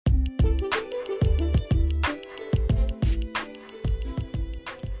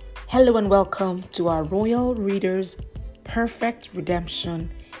Hello and welcome to our Royal Readers Perfect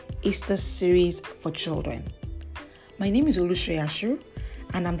Redemption Easter series for children. My name is Olushoyi Ashiru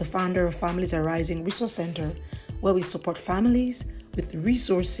and I'm the founder of Families Arising Resource Center, where we support families with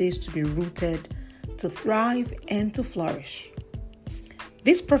resources to be rooted, to thrive and to flourish.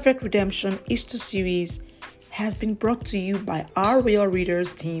 This Perfect Redemption Easter series has been brought to you by our Royal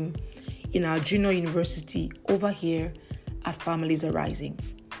Readers team in our junior university over here at Families Arising.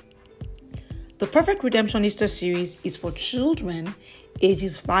 The Perfect Redemption Easter series is for children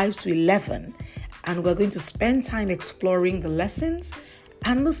ages 5 to 11, and we're going to spend time exploring the lessons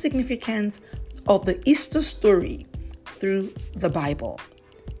and the significance of the Easter story through the Bible.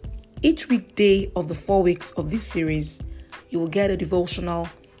 Each weekday of the 4 weeks of this series, you will get a devotional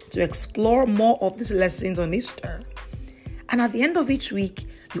to explore more of these lessons on Easter. And at the end of each week,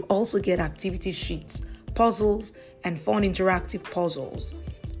 you also get activity sheets, puzzles, and fun interactive puzzles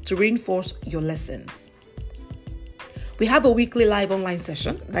to reinforce your lessons. We have a weekly live online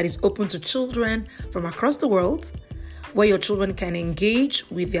session that is open to children from across the world, where your children can engage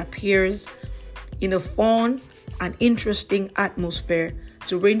with their peers in a fun and interesting atmosphere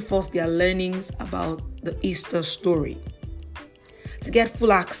to reinforce their learnings about the Easter story. To get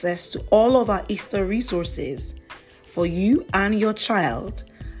full access to all of our Easter resources for you and your child,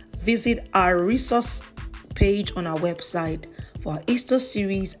 visit our resource page on our website for our Easter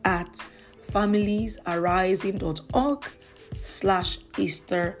series at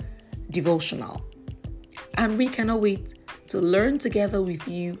familiesarising.org/Easter devotional. And we cannot wait to learn together with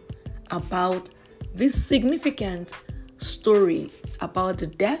you about this significant story about the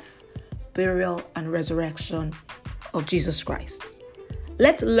death, burial, and resurrection of Jesus Christ.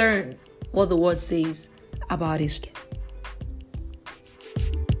 Let's learn what the word says about Easter.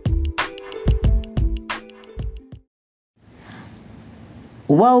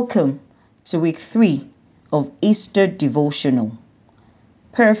 Welcome to week 3 of Easter devotional,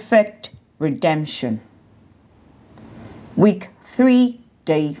 Perfect Redemption. Week 3,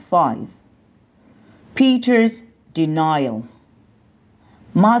 day 5. Peter's denial.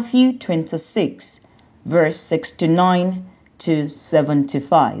 Matthew 26, verse 69 to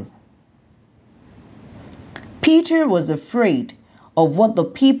 75. Peter was afraid of what the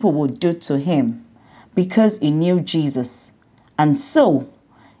people would do to him because he knew Jesus, and so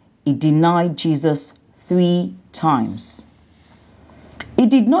he denied Jesus 3 times. He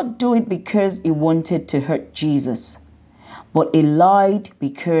did not do it because he wanted to hurt Jesus, but he lied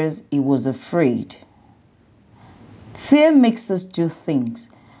because he was afraid. Fear makes us do things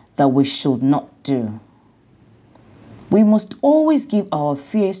that we should not do. We must always give our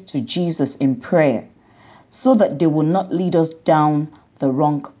fears to Jesus in prayer so that they will not lead us down the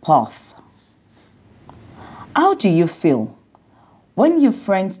wrong path. How do you feel when your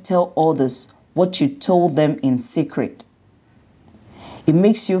friends tell others what you told them in secret? It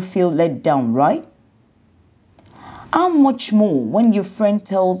makes you feel let down, right? How much more when your friend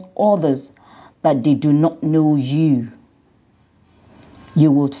tells others that they do not know you?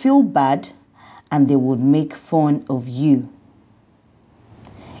 You would feel bad and they would make fun of you.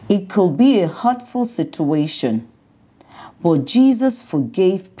 It could be a hurtful situation, but Jesus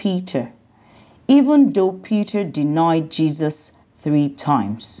forgave Peter, even though Peter denied Jesus 3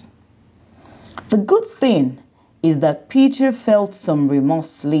 times. The good thing is that Peter felt some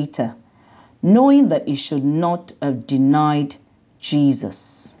remorse later, knowing that he should not have denied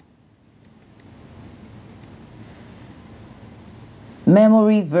Jesus.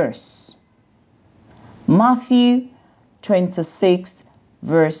 Memory verse. Matthew 26,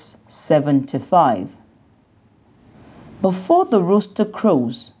 verse 75. Before the rooster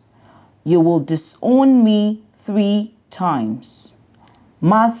crows, you will disown me 3 times.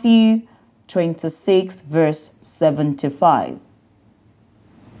 Matthew 26, verse 75.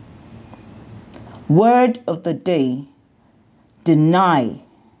 Word of the day: deny.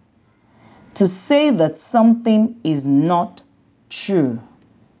 To say that something is not true.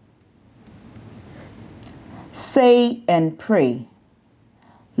 Say and pray: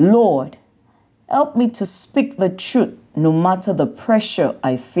 Lord, help me to speak the truth no matter the pressure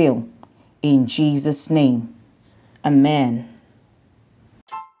I feel. In Jesus' name, amen.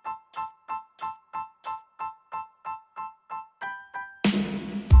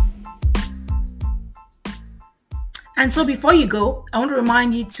 And so before you go, I want to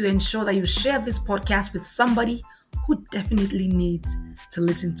remind you to ensure that you share this podcast with somebody who definitely needs to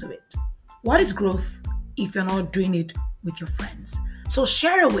listen to it. What is growth if you're not doing it with your friends? So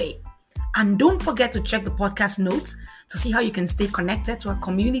share away. And don't forget to check the podcast notes to see how you can stay connected to our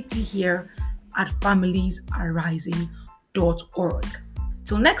community here at familiesarising.org.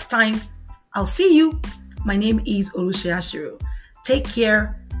 Till next time, I'll see you. My name is Olushoya Ashiru. Take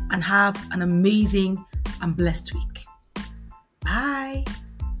care and have an amazing and blessed week. Bye.